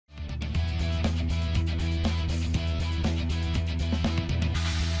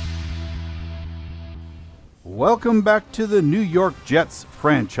Welcome back to the New York Jets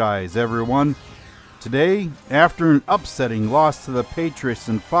franchise, everyone. Today, after an upsetting loss to the Patriots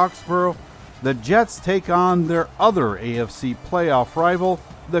in Foxborough, the Jets take on their other AFC playoff rival,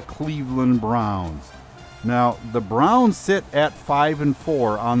 the Cleveland Browns. Now, the Browns sit at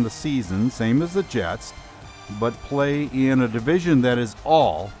 5-4 on the season, same as the Jets, but play in a division that is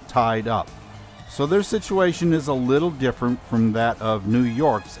all tied up. So their situation is a little different from that of New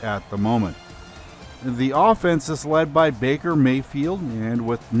York's at the moment. The offense is led by Baker Mayfield, and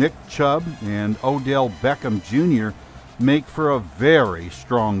with Nick Chubb and Odell Beckham Jr. make for a very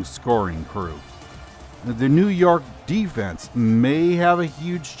strong scoring crew. The New York defense may have a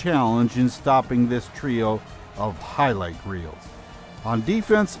huge challenge in stopping this trio of highlight reels. On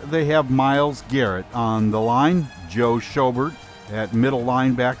defense, they have Myles Garrett on the line, Joe Schobert at middle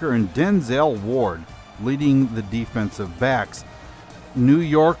linebacker, and Denzel Ward leading the defensive backs. New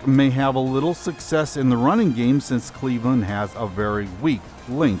York may have a little success in the running game since Cleveland has a very weak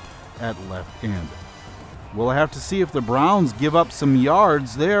link at left end. We'll have to see if the Browns give up some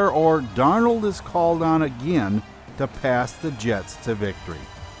yards there or Darnold is called on again to pass the Jets to victory.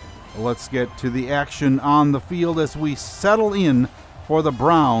 Let's get to the action on the field as we settle in for the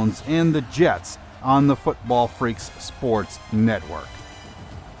Browns and the Jets on the Football Freaks Sports Network.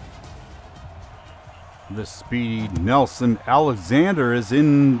 The speedy Nelson Alexander is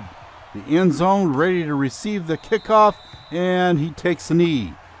in the end zone, ready to receive the kickoff, and he takes a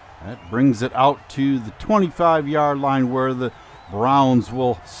knee. That brings it out to the 25-yard line where the Browns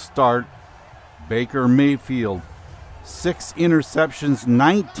will start. Baker Mayfield, 6 interceptions,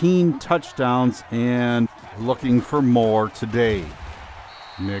 19 touchdowns, and looking for more today.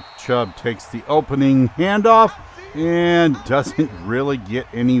 Nick Chubb takes the opening handoff and doesn't really get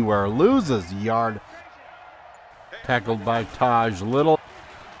anywhere. Loses a yard. Tackled by Taj Little.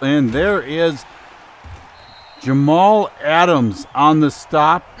 And there is Jamal Adams on the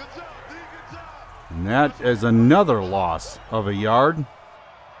stop. And that is another loss of a yard.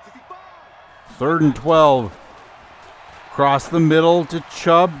 3rd and 12. Across the middle to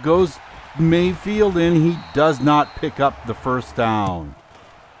Chubb goes Mayfield, and he does not pick up the first down.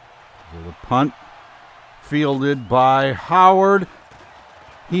 So the punt fielded by Howard.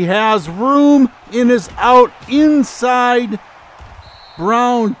 He has room and is out inside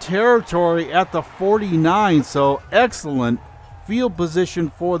Brown territory at the 49. So excellent field position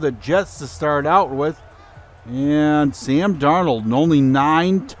for the Jets to start out with. And Sam Darnold, only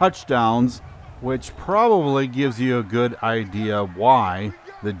 9 touchdowns, which probably gives you a good idea why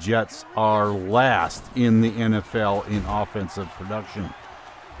the Jets are last in the NFL in offensive production.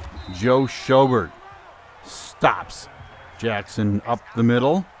 Joe Schobert stops Jackson up the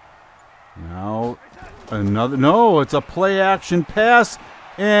middle. Now another, no, it's a play action pass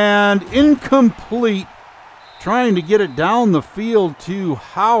and incomplete. Trying to get it down the field to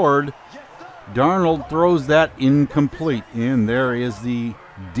Howard. Darnold throws that incomplete. And there is the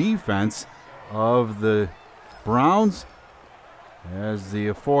defense of the Browns, as the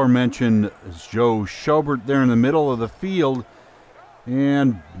aforementioned Joe Schobert there in the middle of the field,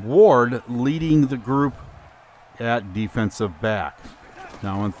 and Ward leading the group at defensive back.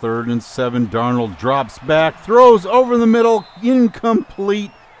 Now on 3rd and 7, Darnold drops back, throws over the middle,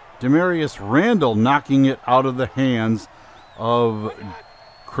 incomplete. Demarius Randall knocking it out of the hands of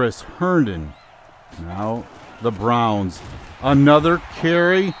Chris Herndon. Now the Browns, another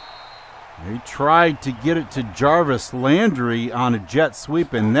carry. They tried to get it to Jarvis Landry on a jet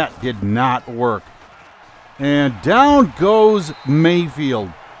sweep, and that did not work. And down goes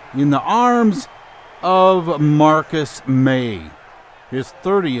Mayfield in the arms of Marcus May, his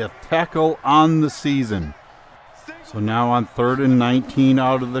 30th tackle on the season. So now on 3rd and 19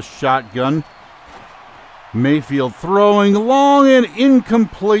 out of the shotgun. Mayfield throwing long and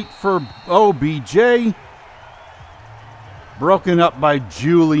incomplete for OBJ. Broken up by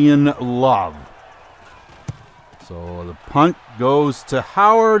Julian Love. So the punt goes to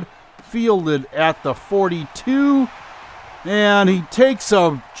Howard, fielded at the 42. And he takes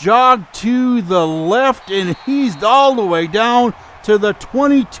a jog to the left, and he's all the way down to the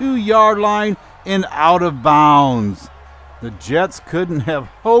 22-yard line and out of bounds. The Jets couldn't have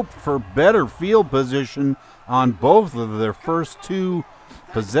hoped for better field position on both of their first 2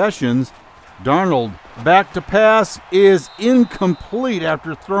 possessions. Darnold back to pass is incomplete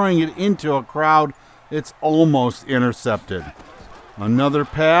after throwing it into a crowd. It's almost intercepted. Another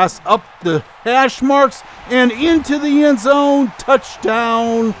pass up the hash marks and into the end zone.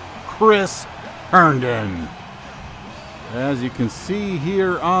 Touchdown, Chris Herndon. As you can see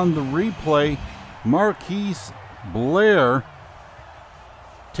here on the replay, Marquise Blair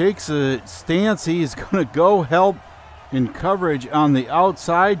takes a stance. He's going to go help in coverage on the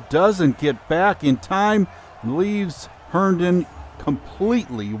outside. Doesn't get back in time. Leaves Herndon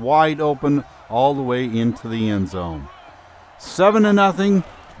completely wide open all the way into the end zone. 7-0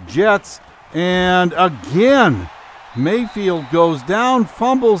 Jets. And again, Mayfield goes down,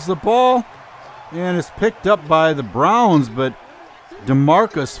 fumbles the ball, and is picked up by the Browns, but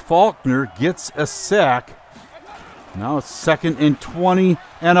DeMarcus Faulkner gets a sack. Now it's 2nd and 20,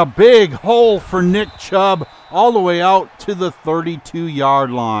 and a big hole for Nick Chubb all the way out to the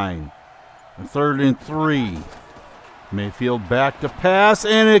 32-yard line. 3rd and 3. Mayfield back to pass,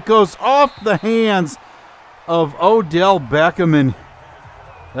 and it goes off the hands of Odell Beckham, and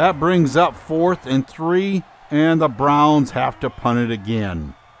that brings up 4th and 3, and the Browns have to punt it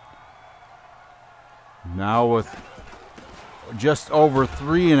again. Now with just over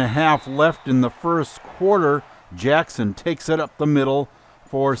 3.5 left in the first quarter, Jackson takes it up the middle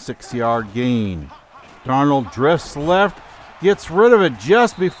for a 6-yard gain. Darnold drifts left, gets rid of it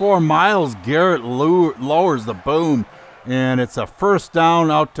just before Myles Garrett lowers the boom, and it's a first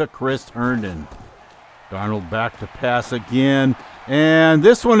down out to Chris Herndon. Darnold back to pass again, and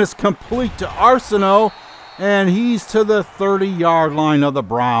this one is complete to Arsenault, and he's to the 30-yard line of the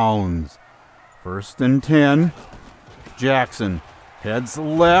Browns. 1st and 10. Jackson heads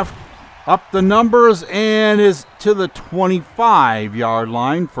left, up the numbers, and is to the 25-yard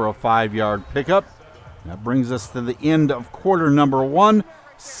line for a 5-yard pickup. That brings us to the end of quarter number 1,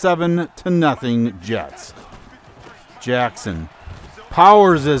 7-0 Jets. Jackson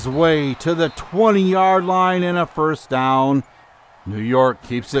powers his way to the 20-yard line and a first down. New York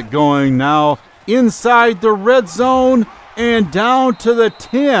keeps it going now inside the red zone, and down to the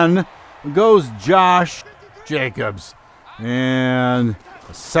 10 goes Josh Jacobs. And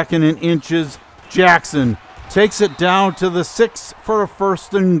 2nd and inches, Jackson takes it down to the 6 for a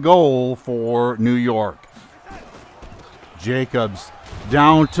 1st and goal for New York. Jacobs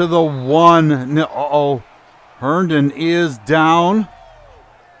down to the 1. Herndon is down,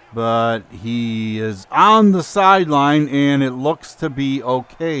 but he is on the sideline, and it looks to be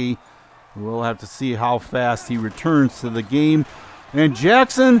okay. We'll have to see how fast he returns to the game. And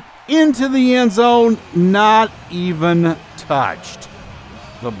Jackson into the end zone, not even touched.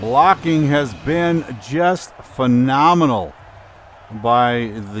 The blocking has been just phenomenal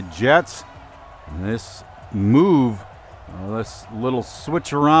by the Jets. And this move, this little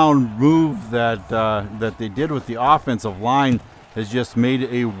switch around move that they did with the offensive line has just made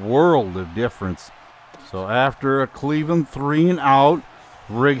a world of difference. So after a Cleveland 3 and out,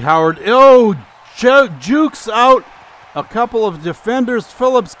 Rig Howard, jukes out a couple of defenders.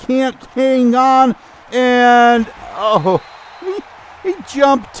 Phillips can't hang on, and he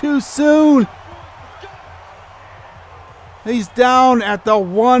jumped too soon. He's down at the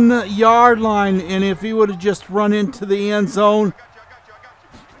 1-yard line, and if he would have just run into the end zone,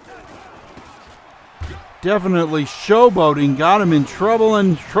 definitely showboating got him in trouble,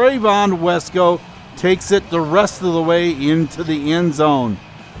 and Trayvon Wesco takes it the rest of the way into the end zone.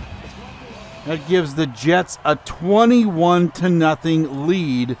 That gives the Jets a 21-0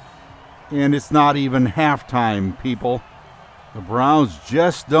 lead, and it's not even halftime, people. The Browns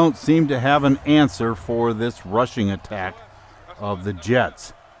just don't seem to have an answer for this rushing attack of the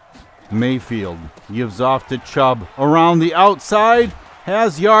Jets. Mayfield gives off to Chubb around the outside,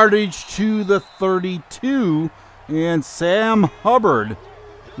 has yardage to the 32, and Sam Hubbard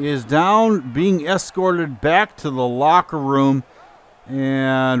is down, being escorted back to the locker room,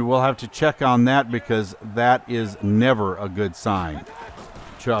 and we'll have to check on that because that is never a good sign.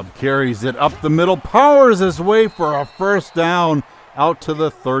 Chubb carries it up the middle, powers his way for a first down out to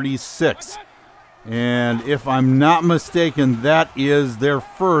the 36. And if I'm not mistaken, that is their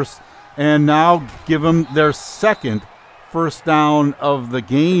first, and now give them their second first down of the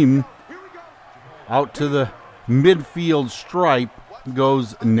game. Out to the midfield stripe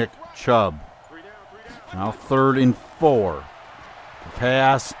goes Nick Chubb. Now 3rd and 4.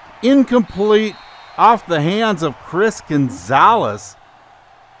 Pass incomplete off the hands of Chris Gonzalez.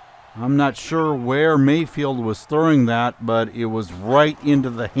 I'm not sure where Mayfield was throwing that, but it was right into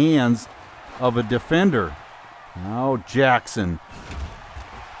the hands of a defender. Now Jackson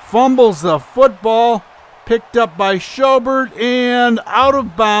fumbles the football, picked up by Schobert, and out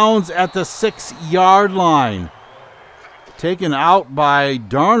of bounds at the 6-yard line. Taken out by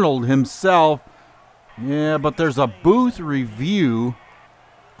Darnold himself. Yeah, but there's a booth review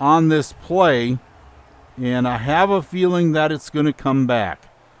on this play, and I have a feeling that it's going to come back.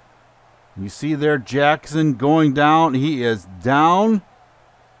 You see there Jackson going down. He is down,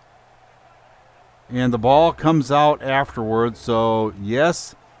 and the ball comes out afterwards. So,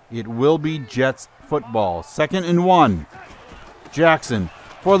 yes, It will be Jets football. 2nd and 1. Jackson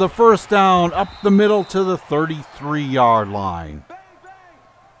for the first down up the middle to the 33-yard line.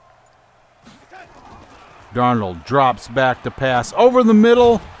 Darnold drops back to pass over the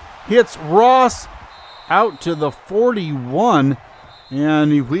middle, hits Ross out to the 41,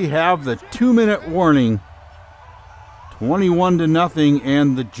 and we have the 2-minute warning. 21-0,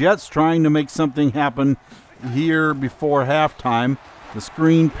 and the Jets trying to make something happen here before halftime. The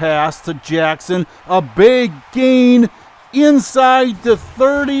screen pass to Jackson, a big gain inside the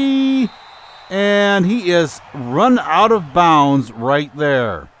 30, and he is run out of bounds right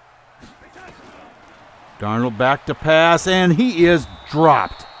there. Darnold back to pass, and he is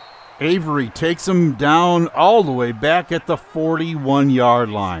dropped. Avery takes him down all the way back at the 41-yard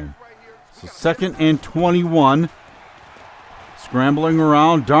line. So 2nd and 21. Scrambling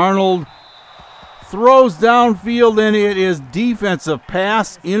around, Darnold throws downfield, and it is defensive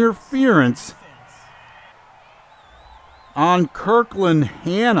pass interference on Kirkland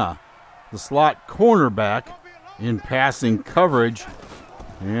Hanna, the slot cornerback, in passing coverage,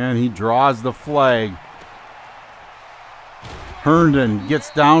 and he draws the flag. Herndon gets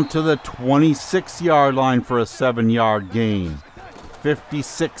down to the 26-yard line for a 7-yard gain.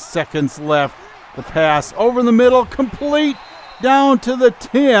 56 seconds left. The pass over the middle, complete. Down to the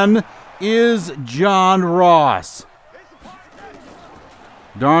 10 is John Ross.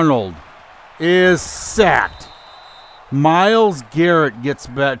 Darnold is sacked. Myles Garrett gets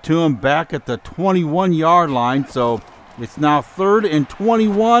back to him back at the 21-yard line, so it's now 3rd and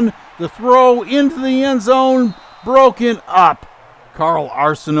 21. The throw into the end zone, broken up. Carl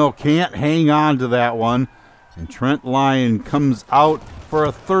Arsenault can't hang on to that one, and Trent Lyon comes out for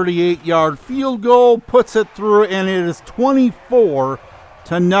a 38-yard field goal, puts it through, and it is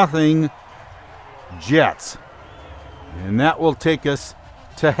 24-0 Jets. And that will take us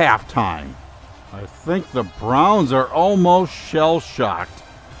to halftime. I think the Browns are almost shell-shocked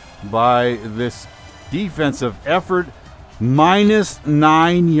by this defensive effort.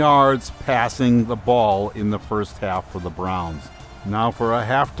 -9 yards passing the ball in the first half for the Browns. Now for a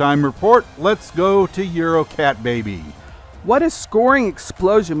halftime report, let's go to Eurocat Baby. What a scoring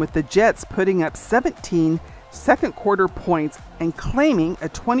explosion, with the Jets putting up 17 second-quarter points and claiming a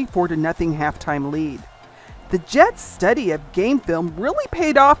 24-0 halftime lead. The Jets' study of game film really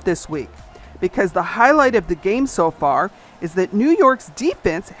paid off this week, because the highlight of the game so far is that New York's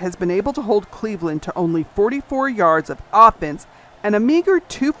defense has been able to hold Cleveland to only 44 yards of offense and a meager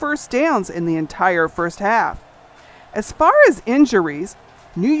 2 first downs in the entire first half. As far as injuries,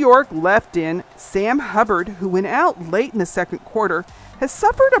 New York left in Sam Hubbard, who went out late in the second quarter, has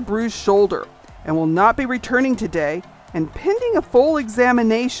suffered a bruised shoulder and will not be returning today, and pending a full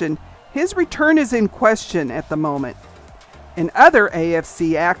examination, his return is in question at the moment. In other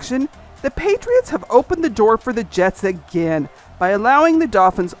AFC action, the Patriots have opened the door for the Jets again by allowing the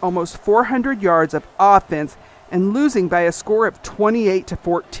Dolphins almost 400 yards of offense and losing by a score of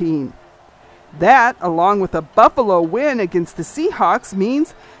 28-14. That, along with a Buffalo win against the Seahawks,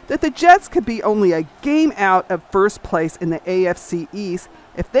 means that the Jets could be only a game out of first place in the AFC East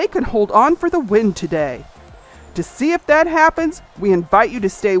if they can hold on for the win today. To see if that happens, we invite you to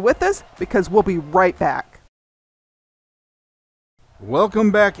stay with us, because we'll be right back. Welcome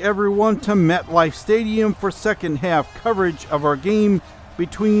back, everyone, to MetLife Stadium for second half coverage of our game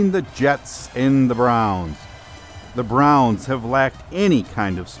between the Jets and the Browns. The Browns have lacked any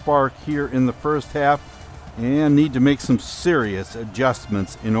kind of spark here in the first half and need to make some serious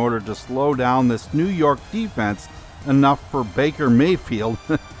adjustments in order to slow down this New York defense enough for Baker Mayfield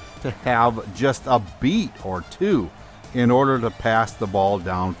to have just a beat or two in order to pass the ball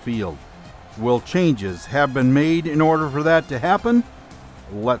downfield. Will changes have been made in order for that to happen?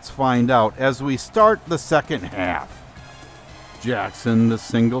 Let's find out as we start the second half. Jackson, the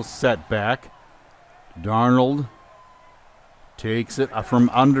single setback. Darnold takes it from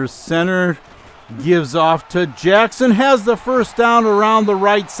under center, gives off to Jackson, has the first down around the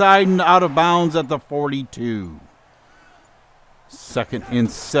right side and out of bounds at the 42. 2nd and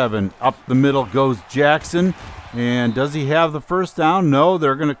 7. Up the middle goes Jackson. And does he have the first down? No,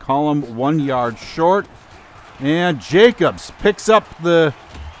 they're going to call him 1 yard short. And Jacobs picks up the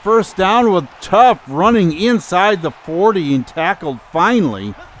first down with Tough running inside the 40 and tackled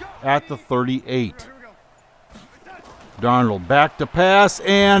finally at the 38. Darnold back to pass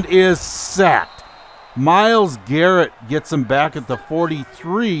and is sacked. Myles Garrett gets him back at the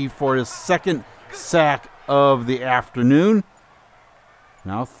 43 for his second sack of the afternoon.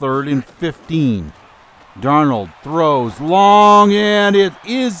 Now 3rd and 15. Darnold throws long, and it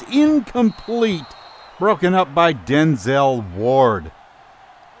is incomplete. Broken up by Denzel Ward.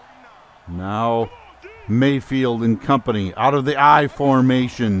 Now Mayfield and company out of the I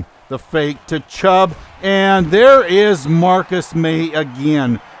formation. The fake to Chubb, and there is Marcus May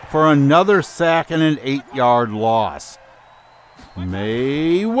again for another sack and an 8-yard loss.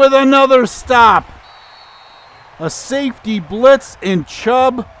 May with another stop. A safety blitz, and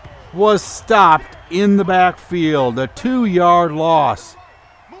Chubb was stopped in the backfield. A 2-yard loss.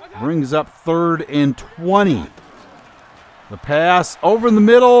 Brings up 3rd and 20. The pass over in the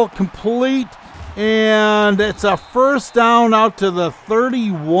middle, complete, and it's a first down out to the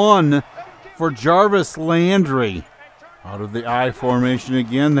 31 for Jarvis Landry. Out of the I formation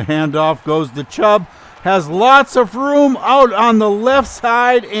again, the handoff goes to Chubb. Has lots of room out on the left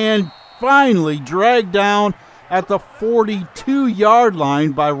side and finally dragged down at the 42-yard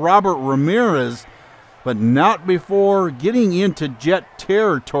line by Robert Ramirez, but not before getting into Jet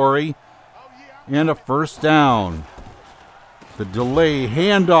territory and a first down. The delay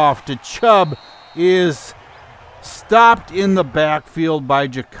handoff to Chubb is stopped in the backfield by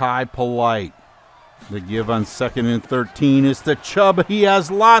Ja'Kai Polite. The give on 2nd and 13 is to Chubb. He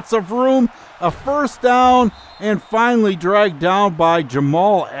has lots of room, a first down, and finally dragged down by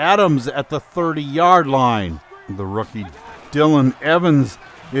Jamal Adams at the 30-yard line. The rookie Dylan Evans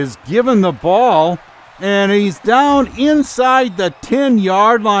is given the ball, and he's down inside the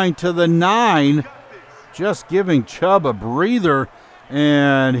 10-yard line to the 9, just giving Chubb a breather,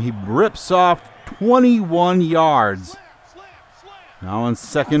 and he rips off 21 yards. Now on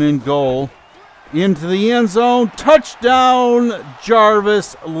 2nd and goal, into the end zone, touchdown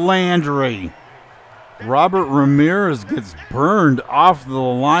Jarvis Landry. Robert Ramirez gets burned off the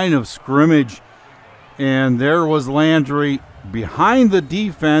line of scrimmage, and there was Landry behind the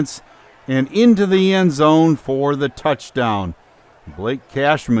defense and into the end zone for the touchdown. Blake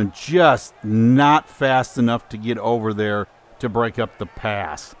Cashman just not fast enough to get over there to break up the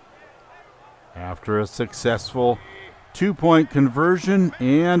pass. After a successful 2-point conversion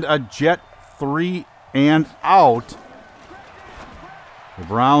and a Jet 3 and out, the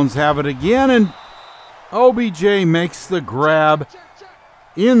Browns have it again, and OBJ makes the grab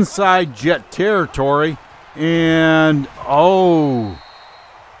inside Jet territory, and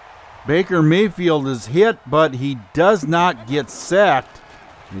Baker Mayfield is hit, but he does not get sacked.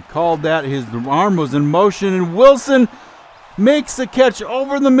 He called that his arm was in motion, and Wilson makes the catch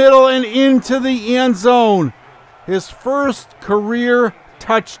over the middle and into the end zone. His first career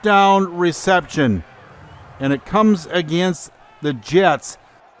touchdown reception, and it comes against the Jets.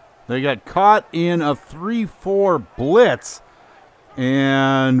 They got caught in a 3-4 blitz,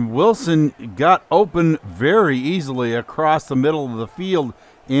 and Wilson got open very easily across the middle of the field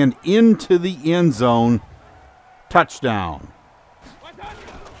and into the end zone. Touchdown.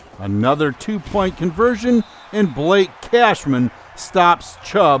 Another 2-point conversion, and Blake Cashman stops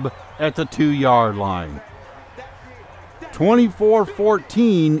Chubb at the 2-yard line.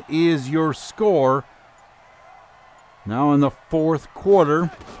 24-14 is your score. Now in the 4th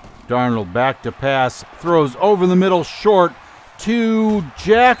quarter, Darnold back to pass, throws over the middle short to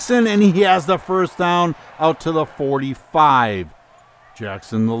Jackson, and he has the first down out to the 45.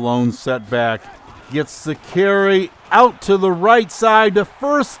 Jackson, the lone setback, gets the carry out to the right side. The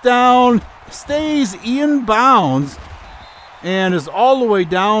first down stays in bounds and is all the way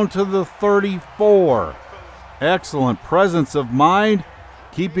down to the 34. Excellent presence of mind,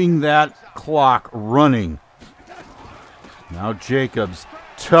 keeping that clock running. Now Jacobs,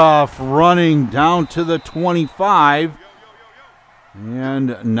 tough running down to the 25.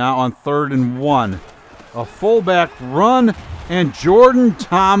 And now on 3rd and 1. A fullback run, and Jordan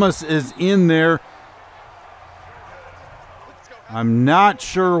Thomas is in there. I'm not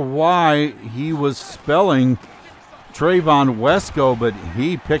sure why he was spelling Trayvon Wesco, but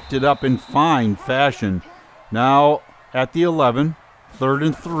he picked it up in fine fashion. Now at the 11, 3rd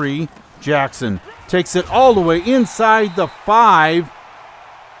and 3, Jackson takes it all the way inside the 5.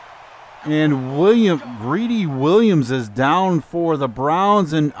 And Greedy Williams is down for the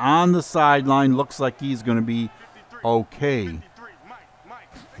Browns and on the sideline. Looks like he's going to be okay.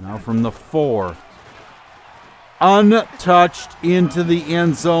 Now from the 4. Untouched into the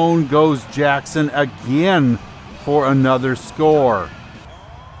end zone goes Jackson again for another score.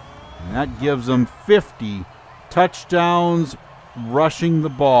 And that gives him 50 touchdowns rushing the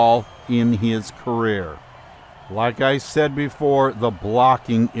ball in his career. Like I said before, the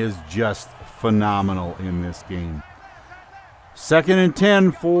blocking is just phenomenal in this game. 2nd and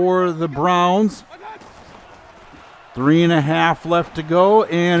 10 for the Browns. 3.5 left to go,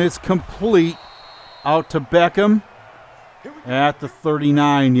 and it's complete out to Beckham at the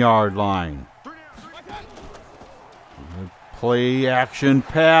 39-yard line. The Play action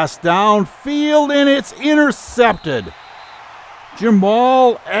pass downfield, and it's intercepted.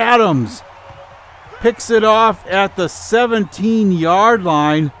 Jamal Adams picks it off at the 17-yard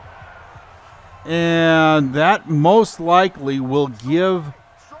line, and that most likely will give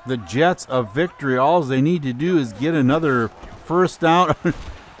the Jets a victory. All they need to do is get another first down.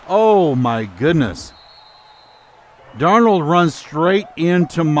 Oh my goodness. Darnold runs straight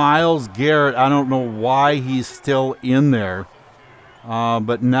into Myles Garrett. I don't know why he's still in there.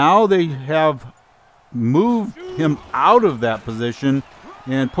 But now they have moved him out of that position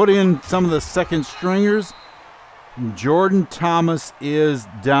and put in some of the second stringers. Jordan Thomas is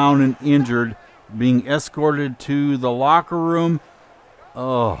down and injured, being escorted to the locker room.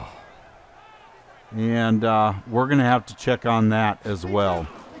 Oh. And we're going to have to check on that as well.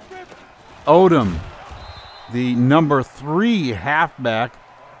 Odom, the number 3 halfback,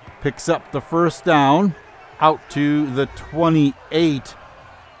 picks up the first down out to the 28.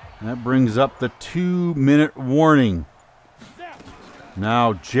 That brings up the 2-minute warning.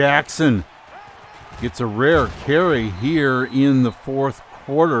 Now Jackson gets a rare carry here in the fourth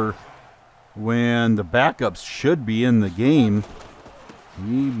quarter when the backups should be in the game.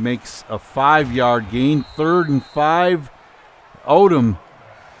 He makes a 5-yard gain, 3rd and 5. Odom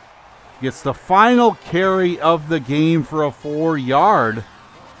gets the final carry of the game for a 4-yard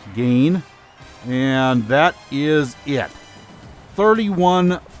gain, and that is it.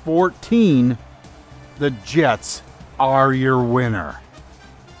 31-14, the Jets are your winner.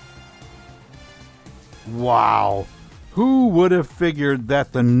 Wow. Who would have figured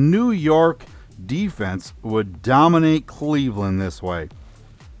that the New York defense would dominate Cleveland this way?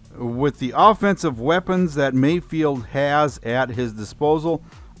 With the offensive weapons that Mayfield has at his disposal,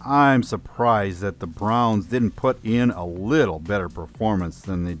 I'm surprised that the Browns didn't put in a little better performance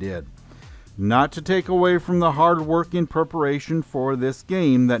than they did. Not to take away from the hard work in preparation for this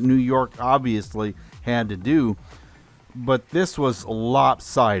game that New York obviously had to do, but this was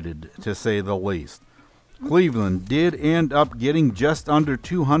lopsided, to say the least. Cleveland did end up getting just under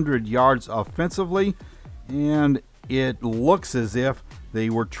 200 yards offensively, and it looks as if they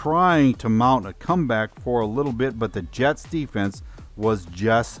were trying to mount a comeback for a little bit, but the Jets defense was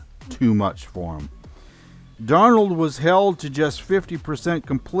just too much for them. Darnold was held to just 50%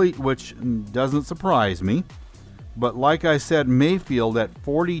 complete, which doesn't surprise me. But like I said, Mayfield at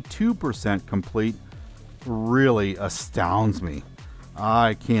 42% complete really astounds me.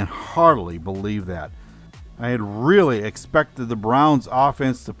 I can hardly believe that. I had really expected the Browns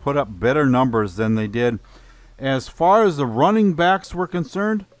offense to put up better numbers than they did. As far as the running backs were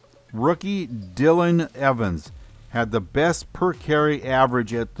concerned, rookie Dylan Evans had the best per carry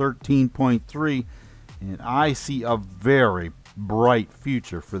average at 13.3, and I see a very bright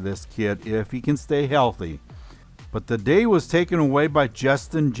future for this kid if he can stay healthy. But the day was taken away by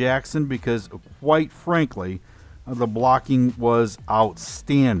Justin Jackson because, quite frankly, the blocking was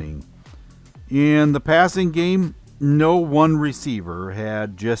outstanding. In the passing game, no one receiver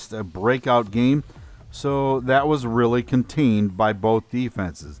had just a breakout game, so that was really contained by both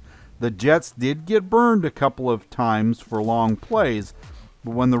defenses. The Jets did get burned a couple of times for long plays,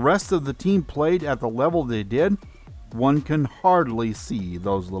 but when the rest of the team played at the level they did, one can hardly see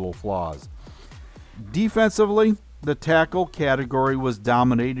those little flaws. Defensively, the tackle category was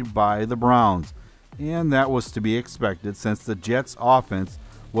dominated by the Browns, and that was to be expected since the Jets' offense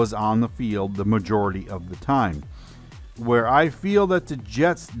was on the field the majority of the time. Where I feel that the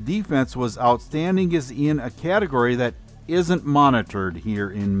Jets' defense was outstanding is in a category that isn't monitored here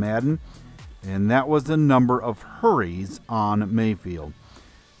in Madden, and that was the number of hurries on Mayfield.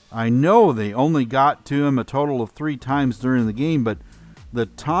 I know they only got to him a total of 3 times during the game, but the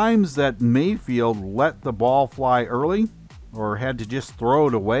times that Mayfield let the ball fly early or had to just throw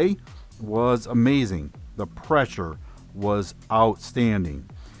it away was amazing. The pressure was outstanding.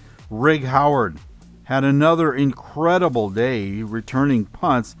 Rig Howard had another incredible day returning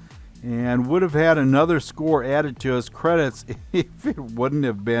punts and would have had another score added to his credits if it wouldn't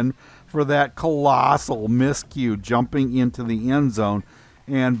have been for that colossal miscue jumping into the end zone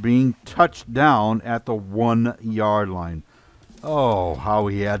and being touched down at the 1-yard line. Oh, how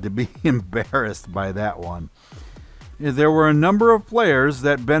he had to be embarrassed by that one. There were a number of players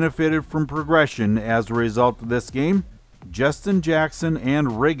that benefited from progression as a result of this game. Justin Jackson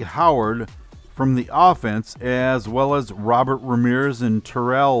and Rig Howard from the offense, as well as Robert Ramirez and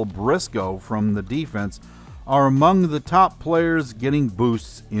Terrell Briscoe from the defense, are among the top players getting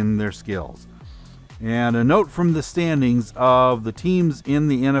boosts in their skills. And a note from the standings of the teams in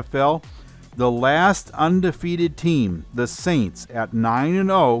the NFL, the last undefeated team, the Saints, at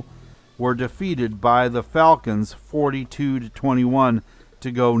 9-0, were defeated by the Falcons 42-21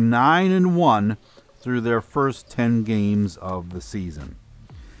 to go 9-1 through their first 10 games of the season.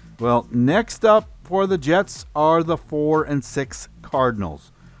 Well, next up for the Jets are the 4-6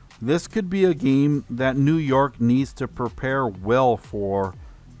 Cardinals. This could be a game that New York needs to prepare well for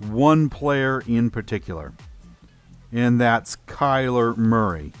one player in particular, and that's Kyler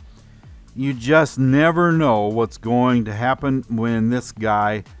Murray. You just never know what's going to happen when this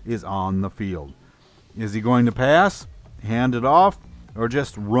guy is on the field. Is he going to pass, hand it off, or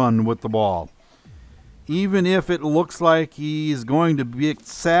just run with the ball? Even if it looks like he's going to be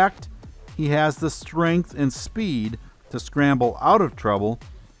sacked, he has the strength and speed to scramble out of trouble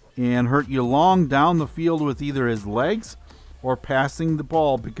and hurt you long down the field with either his legs or passing the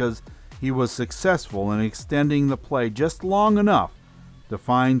ball, because he was successful in extending the play just long enough to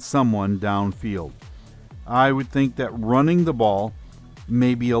find someone downfield. I would think that running the ball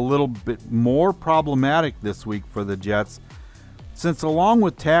may be a little bit more problematic this week for the Jets, since along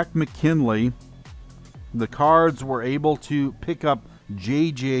with Takk McKinley, the Cards were able to pick up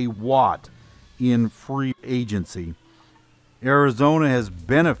J.J. Watt in free agency. Arizona has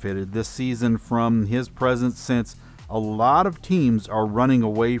benefited this season from his presence, since a lot of teams are running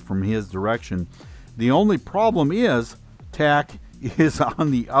away from his direction. The only problem is Takk is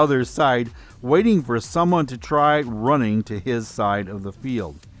on the other side, waiting for someone to try running to his side of the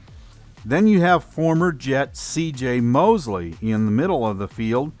field. Then you have former Jet C.J. Mosley in the middle of the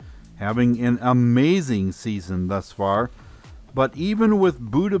field, having an amazing season thus far. But even with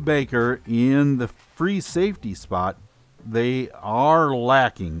Budda Baker in the free safety spot, they are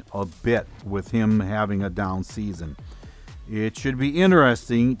lacking a bit with him having a down season. It should be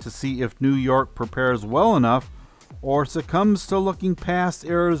interesting to see if New York prepares well enough or succumbs to looking past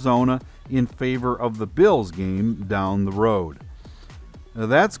Arizona in favor of the Bills game down the road. Now,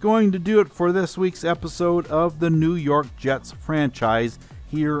 that's going to do it for this week's episode of the New York Jets franchise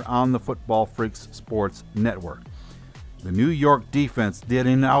here on the Football Freaks Sports Network. The New York defense did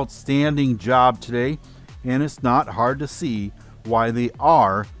an outstanding job today, and it's not hard to see why they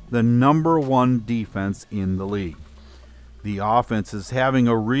are the #1 defense in the league. The offense is having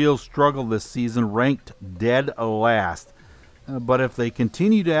a real struggle this season, ranked dead last. But if they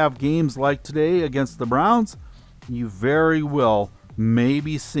continue to have games like today against the Browns, you very well may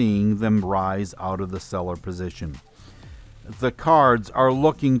be seeing them rise out of the cellar position. The Cards are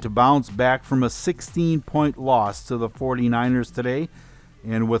looking to bounce back from a 16-point loss to the 49ers today,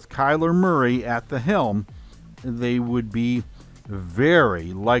 and with Kyler Murray at the helm, they would be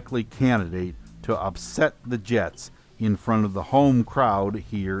very likely candidate to upset the Jets in front of the home crowd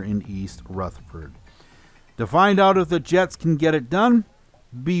here in East Rutherford. To find out if the Jets can get it done,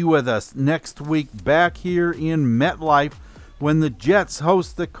 be with us next week back here in MetLife when the Jets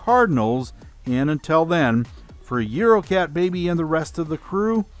host the Cardinals. And until then, for Eurocat Baby and the rest of the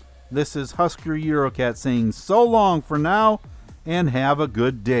crew, this is Husker Eurocat saying so long for now, and have a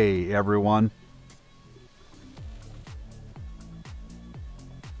good day, everyone.